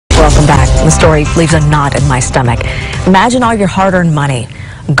back. The story leaves a knot in my stomach. Imagine all your hard-earned money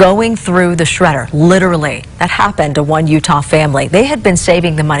going through the shredder, literally. That happened to one Utah family. They had been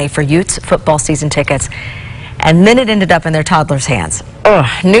saving the money for Utes football season tickets, and then it ended up in their toddler's hands.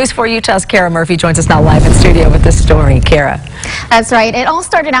 News 4 Utah's Kara Murphy joins us now live in studio with this story. Kara. That's right. It all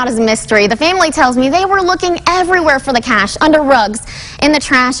started out as a mystery. The family tells me they were looking everywhere for the cash, under rugs, in the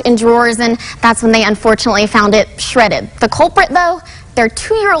trash, in drawers, and that's when they unfortunately found it shredded. The culprit, though, their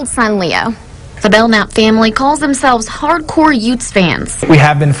 2-year-old son, Leo. The Belknap family calls themselves hardcore Utes fans. We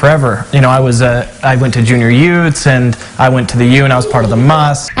have been forever. You know, I went to Junior Utes, and I went to the U, and I was part of the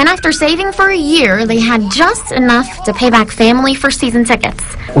MUS. And after saving for a year, they had just enough to pay back family for season tickets.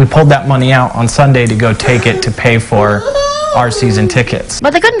 We pulled that money out on Sunday to go take it to pay for our season tickets.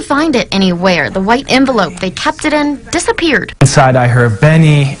 But they couldn't find it anywhere. The white envelope they kept it in disappeared. Inside I heard,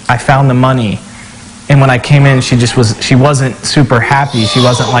 "Benny, I found the money." And when I came in, she wasn't super happy. She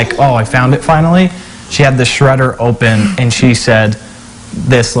wasn't like, "Oh, I found it finally." She had the shredder open and she said,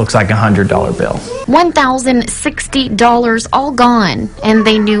 "This looks like a $100 bill." $1,060 all gone, and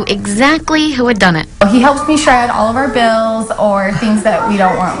they knew exactly who had done it. He helps me shred all of our bills or things that we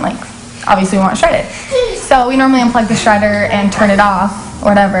don't want, like obviously we want shredded. So we normally unplug the shredder and turn it off or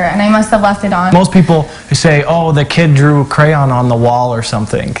whatever, and I must have left it on. Most people say, "Oh, the kid drew a crayon on the wall or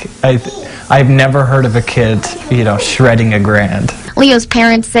something." I've never heard of a kid, you know, shredding $1,000. Leo's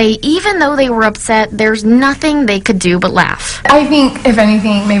parents say even though they were upset, there's nothing they could do but laugh. I think, if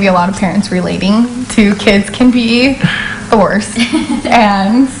anything, maybe a lot of parents relating to kids can be the worst.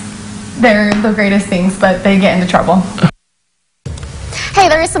 And they're the greatest things, but they get into trouble. Hey,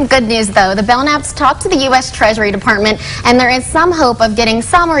 there is some good news, though. The Belknaps talked to the U.S. Treasury Department, and there is some hope of getting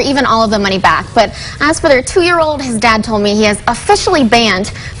some or even all of the money back. But as for their 2-year-old, his dad told me he is officially banned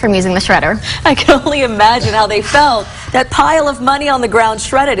from using the shredder. I can only imagine how they felt. That pile of money on the ground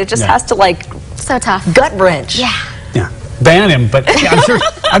shredded, it just has to, like, so tough. Gut wrench. Yeah. Ban him, but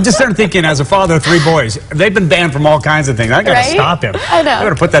I'm just starting thinking, as a father of 3 boys, they've been banned from all kinds of things. I got to stop him. I know. I got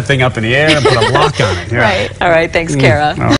to put that thing up in the air and put a lock on it. Yeah. Right. All right, thanks, Kara.